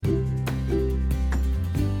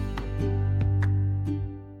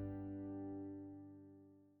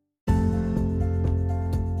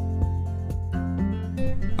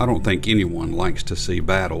I don't think anyone likes to see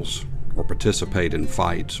battles or participate in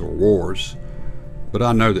fights or wars, but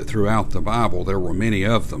I know that throughout the Bible there were many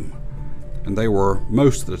of them, and they were,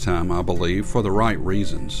 most of the time, I believe, for the right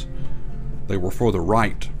reasons. They were for the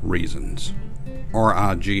right reasons.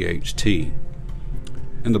 R-I-G-H-T.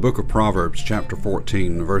 In the book of Proverbs, chapter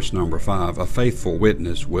 14, verse number 5, a faithful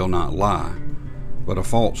witness will not lie, but a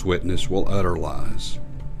false witness will utter lies.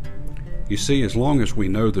 You see, as long as we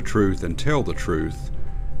know the truth and tell the truth,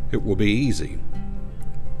 it will be easy.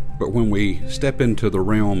 But when we step into the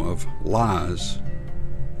realm of lies,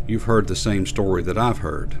 you've heard the same story that I've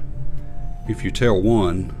heard. If you tell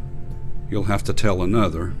one, you'll have to tell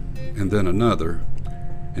another, and then another,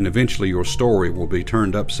 and eventually your story will be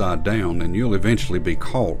turned upside down, and you'll eventually be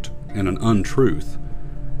caught in an untruth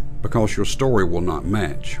because your story will not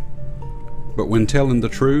match. But when telling the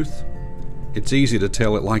truth, it's easy to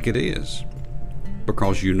tell it like it is,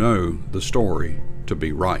 because you know the story to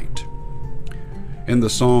be right. In the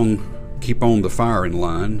song, Keep on the Firing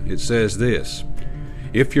Line, it says this: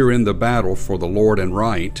 if you're in the battle for the Lord and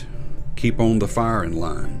right, keep on the firing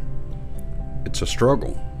line. It's a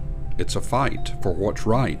struggle. It's a fight for what's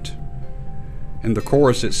right. In the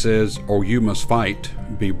chorus it says, oh, you must fight,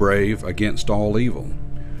 be brave against all evil.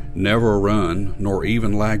 Never run, nor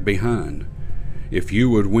even lag behind. If you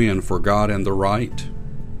would win for God and the right,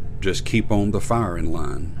 just keep on the firing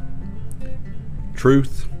line.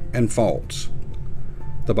 Truth and false.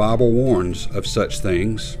 The Bible warns of such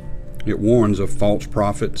things. It warns of false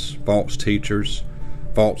prophets, false teachers,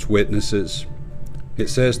 false witnesses. It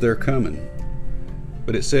says they're coming.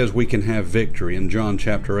 But it says we can have victory in John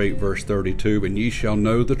chapter 8, verse 32, and ye shall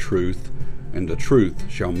know the truth, and the truth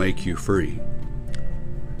shall make you free.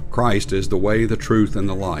 Christ is the way, the truth, and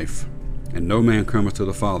the life, and no man cometh to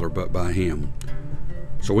the Father but by him.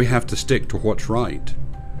 So we have to stick to what's right.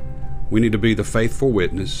 We need to be the faithful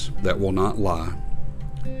witness that will not lie,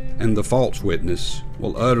 and the false witness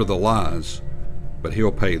will utter the lies, but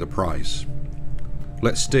he'll pay the price.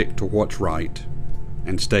 Let's stick to what's right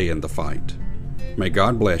and stay in the fight. May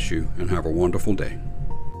God bless you and have a wonderful day.